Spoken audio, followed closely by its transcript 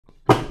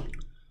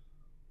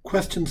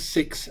Question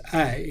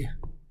 6a.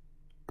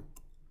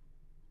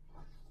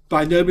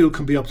 Binomial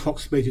can be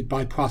approximated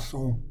by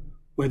Poisson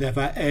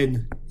whenever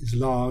n is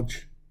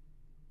large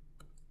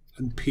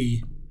and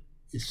p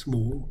is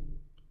small.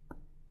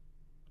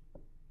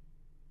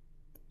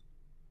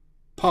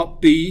 Part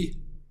B,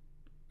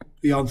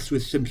 the answer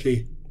is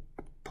simply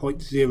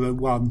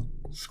 0.01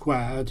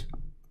 squared,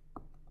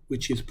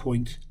 which is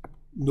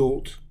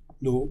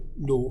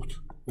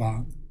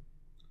 0.0001.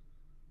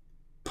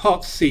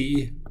 Part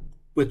C,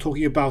 we're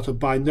talking about a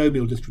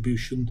binomial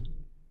distribution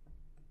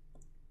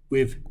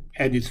with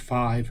n is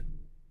 5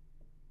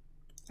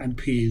 and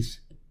p is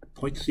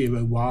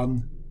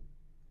 0.01.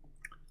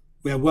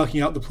 We're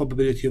working out the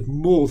probability of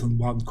more than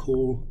one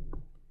call,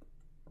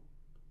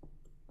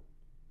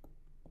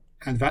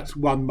 and that's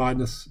 1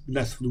 minus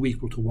less than or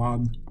equal to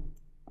 1.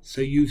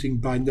 So using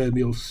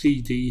binomial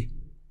CD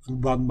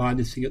and 1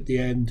 minusing at the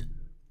end,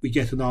 we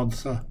get an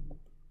answer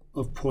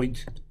of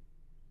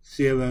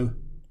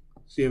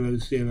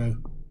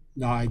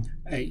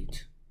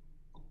 0.00098.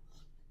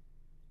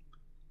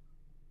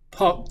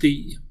 Part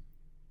D.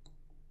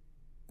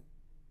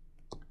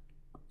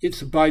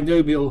 It's a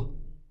binomial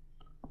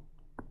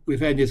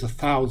with n is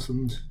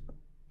 1,000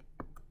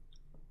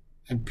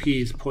 and p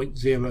is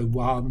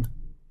 0.01.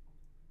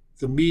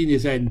 The mean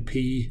is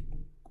np,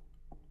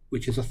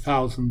 which is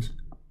 1,000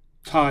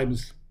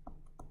 times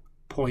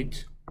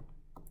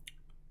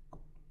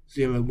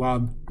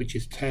 0.01, which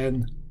is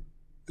 10.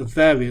 The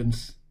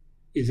variance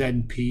is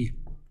np,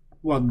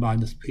 1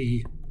 minus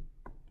p,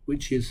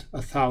 which is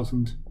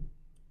 1,000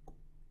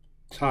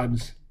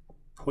 times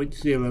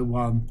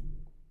 0.01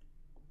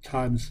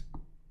 times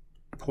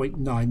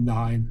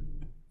 0.99,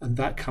 and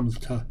that comes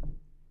to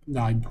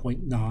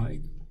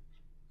 9.9.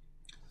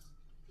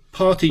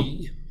 Part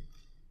E.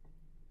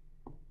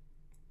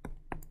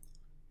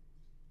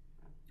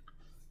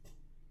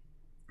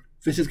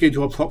 This is going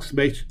to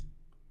approximate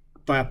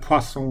by a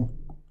Poisson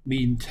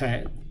mean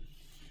 10.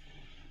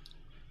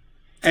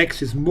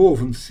 X is more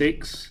than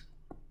 6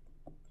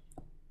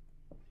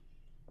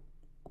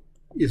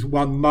 is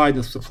 1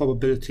 minus the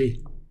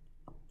probability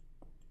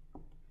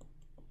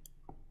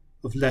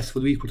of less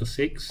than or equal to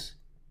 6.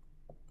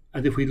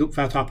 And if we look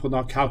that up on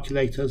our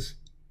calculators,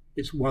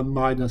 it's 1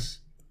 minus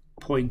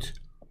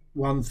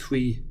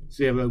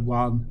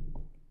 0.1301,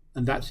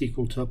 and that's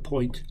equal to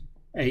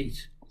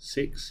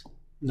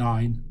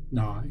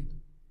 0.8699.